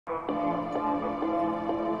Do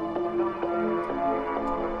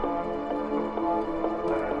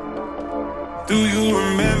you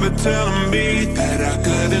remember telling me that I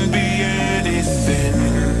couldn't be anything?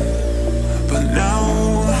 But now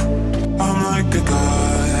I'm like a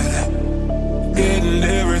god, getting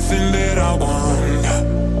everything that I want.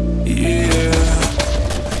 Yeah.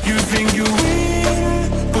 You think you win,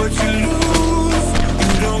 but you lose.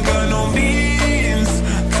 You don't got no means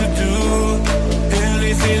to do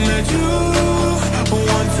anything that you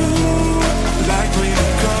want to. Likely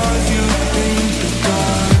because you think you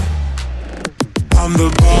got. I'm the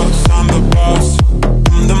boss, I'm the boss.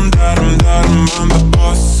 Dum da dum da dum. I'm the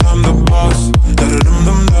boss, I'm the boss. Da da dum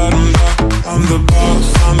dum da dum da. I'm the boss,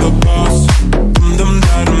 I'm the boss. Dum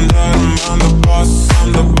da dum da dum. I'm the boss,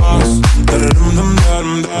 I'm the boss. Da da dum dum da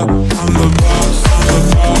dum da. I'm the boss, I'm the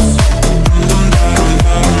boss. Dum da dum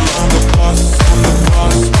da dum. I'm the boss, I'm the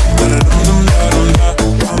boss. Da da dum dum da dum da.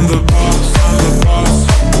 I'm the boss, I'm the boss.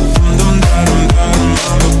 Dum da dum da dum.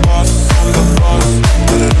 I'm the boss, I'm the boss.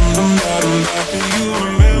 Da da dum dum da dum da. Do you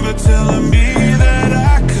remember telling me that I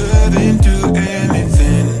couldn't do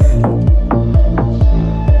anything?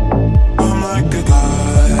 I'm like a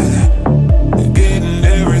god, getting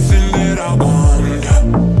everything that I want.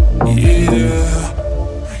 Yeah.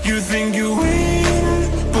 You think you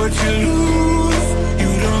win, but you lose.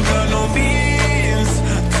 You don't got no means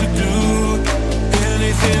to do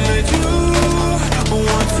anything that you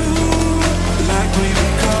want to. Likely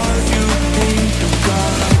because you think you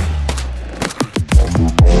got.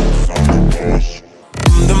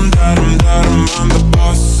 Dum da dum da dum. I'm the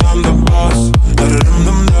boss, I'm the boss. Da da dum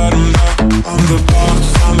dum da dum da. I'm the boss,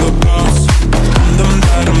 I'm the boss. Dum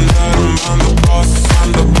da dum da dum. I'm the boss, I'm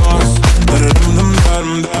the boss. Da da dum dum da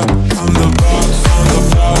dum da. I'm the boss, I'm the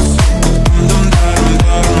boss. Dum da dum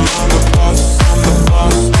da dum. I'm the boss, I'm the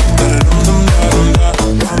boss. Da da dum dum da dum da.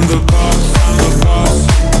 I'm the boss, I'm the boss.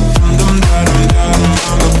 Dum da dum da dum.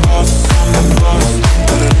 I'm the boss, I'm the boss.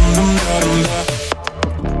 Da da dum dum da dum da.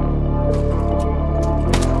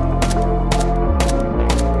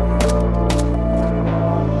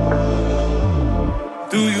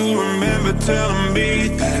 Do you remember telling me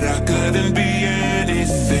that I couldn't be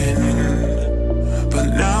anything? But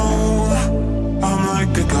now I'm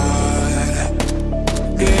like a god,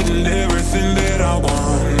 getting everything that I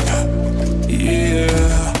want.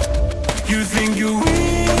 Yeah. You think you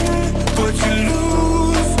win, but you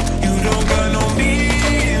lose. You don't got no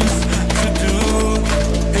means to do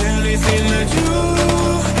anything that you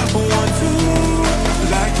want to.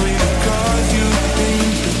 Likely because you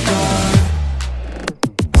think you got.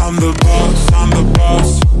 I'm the boss, I'm the boss.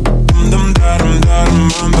 Dum da dum da dum.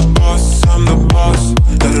 I'm the boss, I'm the boss.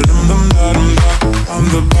 Da da dum dum da dum da. I'm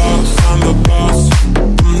the boss, I'm the boss.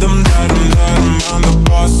 Dum da dum da dum. I'm the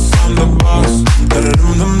boss, I'm the boss. Da da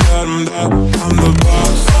dum dum da dum da. I'm the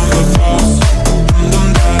boss, I'm the boss. Dum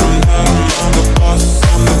da dum da dum. I'm the boss,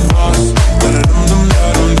 I'm the boss. Da da dum dum da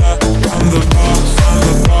dum da. I'm the boss, I'm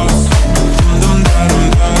the boss. Dum da dum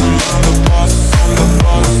da dum. I'm the boss, I'm the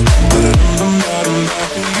boss. Da da dum dum da dum da.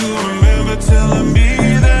 Do you remember telling me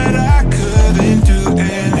that I couldn't do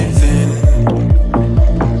anything?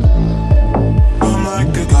 I'm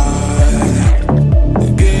like a god,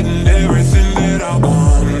 getting everything that I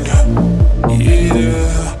want.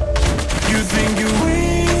 Yeah. You think you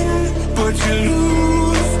win,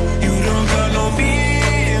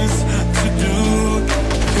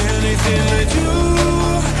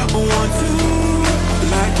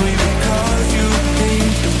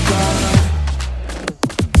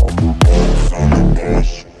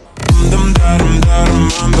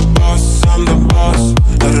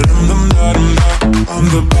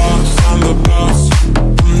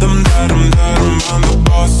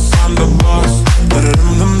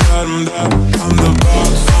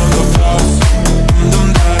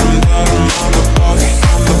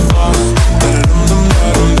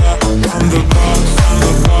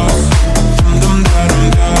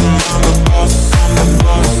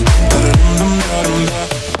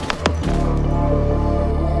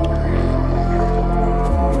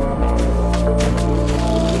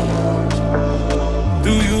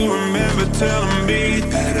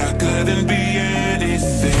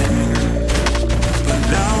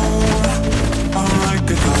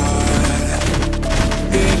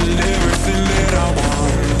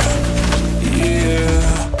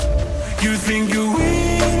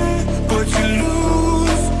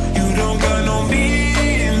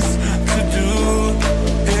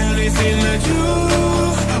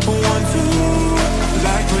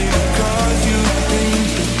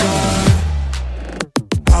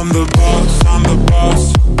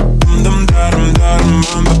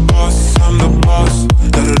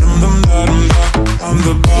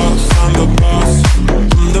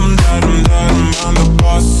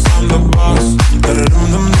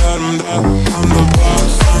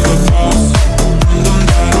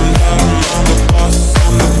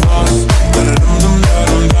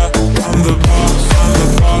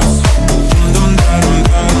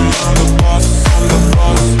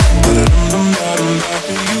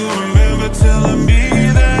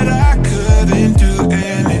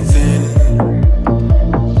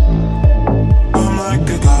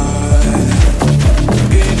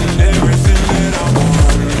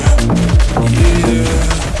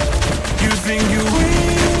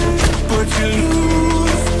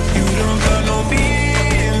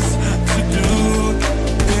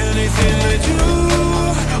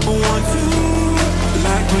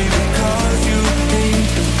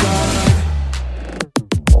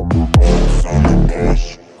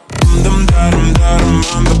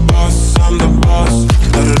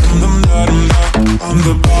 I'm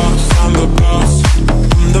the boss, I'm the boss.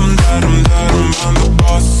 Dum da dum da dum. I'm the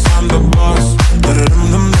boss, I'm the boss. Da da dum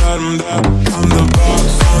dum da dum da. I'm the boss,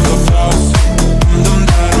 I'm the boss. Dum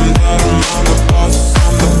da dum da dum. I'm the boss,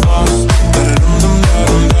 I'm the boss. Da da dum dum da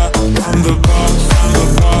dum da. I'm the boss, I'm the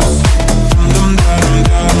boss. Dum da dum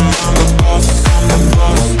da dum. I'm the boss, I'm the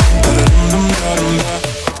boss. Da da dum dum da dum da.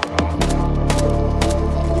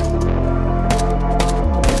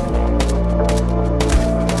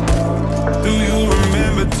 Do you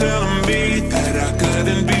remember telling me that I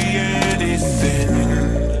couldn't be anything?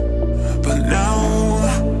 But now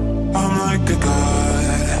I'm like a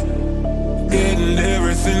god, getting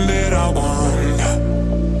everything that I want.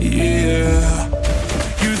 Yeah.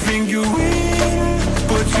 You think you win,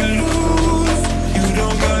 but you lose. You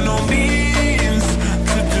don't got no means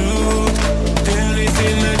to do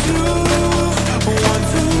anything that you want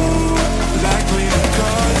to. Like me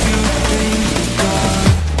because you think you got.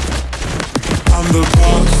 I'm the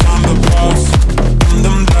boss, I'm the boss.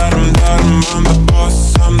 Dum da dum da dum. I'm the boss,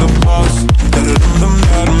 I'm the boss. Da da dum dum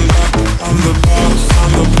da dum da. I'm the boss,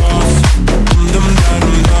 I'm the boss. Dum da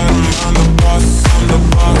dum da dum. I'm the boss, I'm the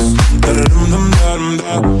boss. Da da dum dum da dum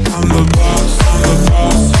da. I'm the boss, I'm the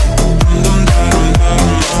boss. Dum da dum da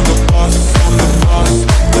dum. I'm the boss, I'm the boss.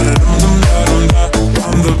 Da da dum dum da dum da.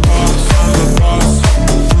 I'm the boss, I'm the boss.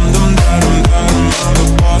 Dum da dum da dum. I'm the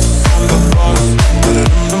boss, I'm the boss. Da da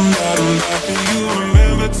dum dum da dum da. Do you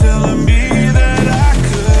remember telling me that I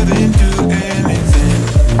couldn't do anything?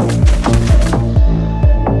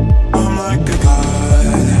 I'm like a god,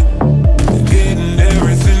 getting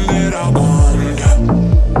everything that I want.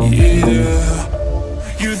 Yeah.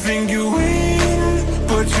 You think you win,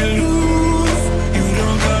 but you lose. You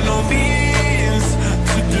don't got no means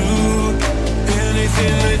to do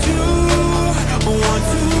anything that you want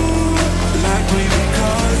to. Like me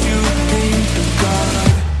because you think you got.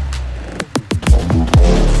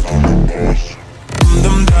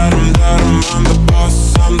 Dum da dum da dum. I'm the boss,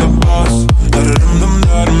 I'm the boss. Da da dum dum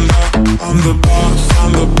da dum da. I'm the boss,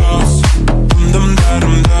 I'm the boss. Dum da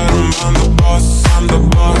dum da dum. I'm the boss, I'm the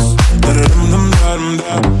boss. Da da dum dum da dum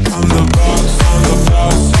da. I'm the boss, I'm the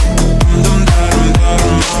boss. Dum da dum da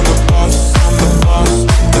dum. I'm the boss, I'm the boss.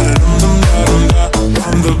 Da da dum dum da dum da.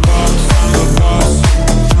 I'm the boss, I'm the boss.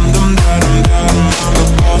 Dum da dum da dum. I'm the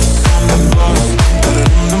boss, I'm the boss. Da da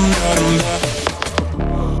dum dum da dum da.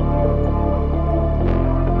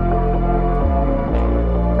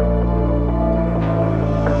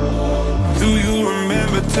 Do you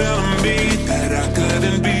remember telling me that I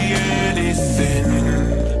couldn't be anything?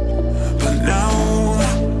 But now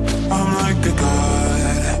I'm like a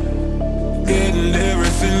god, getting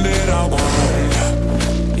everything that I want.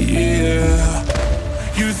 Yeah.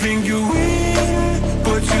 You think you win,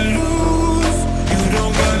 but you lose. You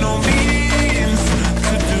don't got no means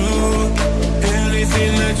to do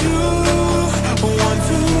anything that you want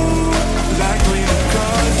to. Like me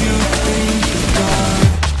because you think you got.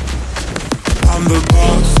 I'm the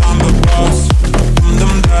boss, I'm the boss.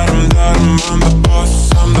 Dum da dum da dum. I'm the boss,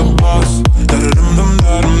 I'm the boss. Da da dum dum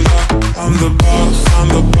da dum da. I'm the boss, I'm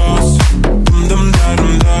the boss. Dum da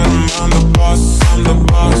dum da dum. I'm the boss, I'm the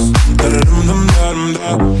boss. Da da dum dum da dum da.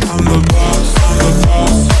 I'm the boss, I'm the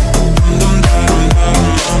boss. Dum da dum da dum.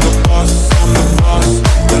 I'm the boss, I'm the boss.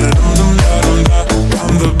 Da da dum dum da dum da.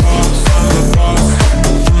 I'm the boss, I'm the boss.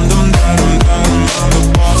 Dum da dum da dum. I'm the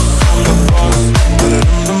boss, I'm the boss. Da da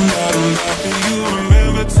dum dum da dum da. Do you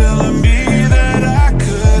remember telling me that I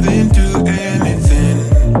couldn't do anything?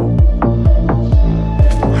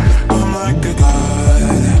 I'm like a god,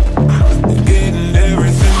 getting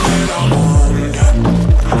everything that I want.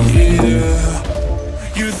 Yeah.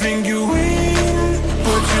 You think you win,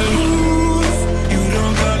 but you lose. You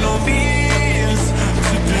don't got no means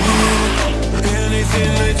to do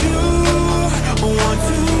anything that you want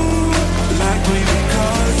to. Like me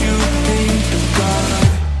because you think you got.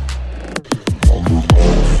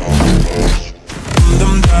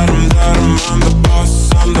 Dum da dum da dum. I'm the boss,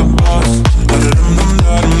 I'm the boss. Da da dum dum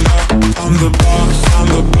da dum da. I'm the boss, I'm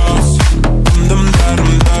the boss. Dum da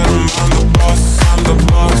dum da dum. I'm the boss, I'm the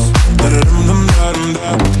boss. Da da dum dum da dum da.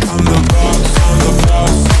 I'm the boss, I'm the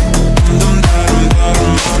boss. Dum da dum da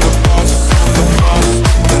dum. I'm the boss, I'm the boss.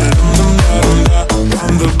 Da da dum dum da dum da.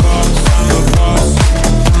 I'm the boss, I'm the boss.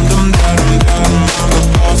 Dum da dum da dum. I'm the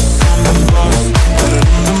boss, I'm the boss. Da da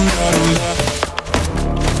dum dum da dum da.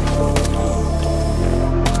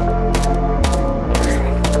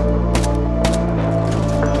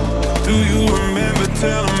 Do you remember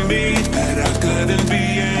telling me that I couldn't be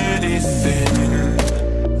anything?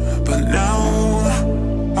 But now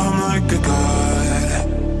I'm like a god,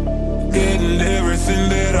 getting everything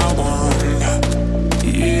that I want.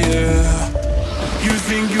 Yeah. You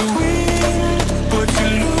think you win, but you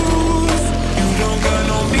lose. You don't got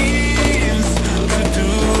no means to do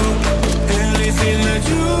anything that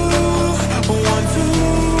you want to.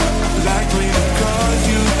 Likely because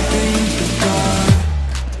you think you're God.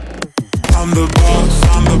 I'm the boss,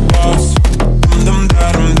 I'm the boss. Dum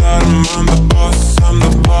da dum da dum. I'm the boss, I'm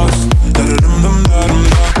the boss. Da da dum dum da dum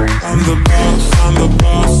da. I'm the boss, I'm the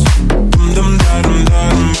boss. Dum da dum da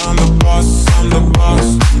dum. I'm the boss, I'm the boss.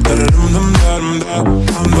 Da da dum dum da dum da.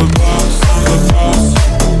 I'm the boss, I'm the boss.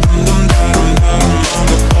 Dum da dum da dum. I'm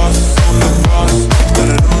the boss, I'm the boss. Da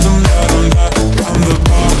da dum dum da dum da. I'm the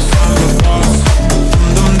boss, I'm the boss.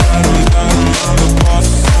 Dum da dum da dum. I'm the boss,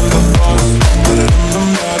 I'm the boss. Da da dum dum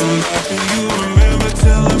da dum da. You remember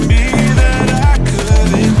telling me that I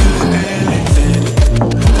couldn't do anything.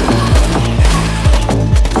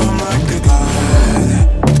 I'm like a god,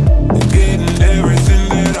 getting everything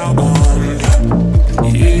that I want.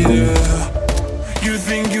 Yeah. You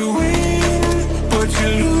think you win, but you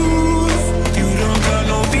lose. You don't got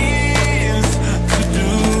no means to do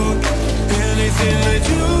anything that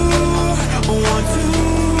you want to.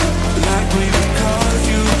 Likely because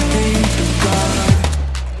you think you're God.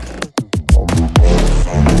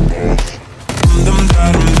 Dum da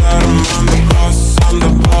dum da dum. I'm the boss, I'm the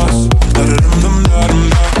boss. Da da dum dum da dum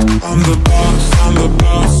da. I'm the boss, I'm the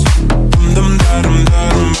boss. Dum da dum da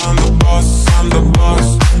dum. I'm the boss, I'm the boss.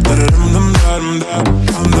 Da da dum dum da dum da.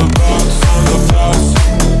 I'm the boss, I'm the boss.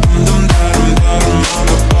 Dum da dum da dum. I'm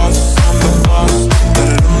the boss, I'm the boss. Da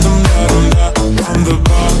da dum dum da dum da. I'm the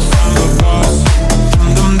boss, I'm the boss.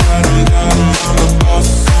 Dum da dum da dum. I'm the boss,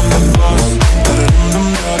 I'm the boss. Da da dum dum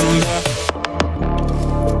da dum da.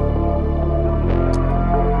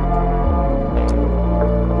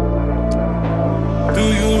 Do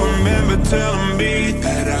you remember telling me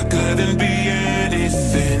that I couldn't be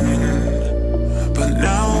anything? But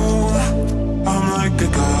now I'm like a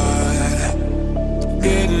god,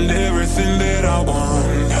 getting everything that I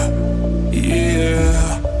want.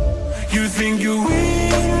 Yeah. You think you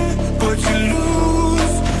win, but you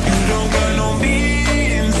lose. You don't got no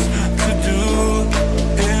means to do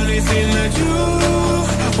anything that you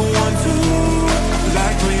want to.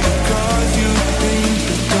 Likely because you think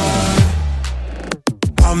you're God.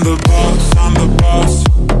 I'm the boss, I'm the boss.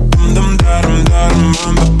 Dum da dum da dum.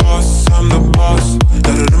 I'm the boss, I'm the boss.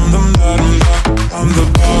 Da da dum dum da dum da. I'm the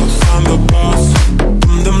boss, I'm the boss.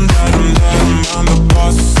 Dum da dum da dum. I'm the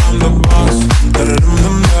boss, I'm the boss. Da da dum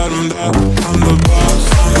dum da dum da. I'm the boss,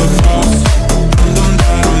 I'm the boss. Dum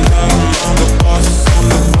da dum da dum. I'm the boss, I'm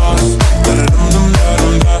the boss. Da da dum dum da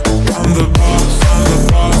dum da. I'm the boss, I'm the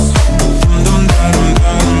boss. Dum da dum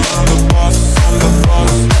da dum. I'm the boss, I'm the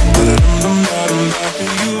boss. Da da dum dum da dum da.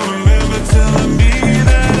 You remember telling me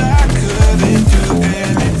that I couldn't do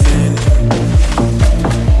anything.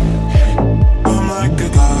 I'm like a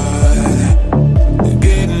god,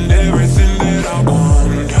 getting everything that I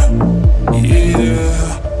want. Yeah.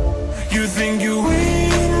 You think you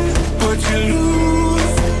win, but you lose.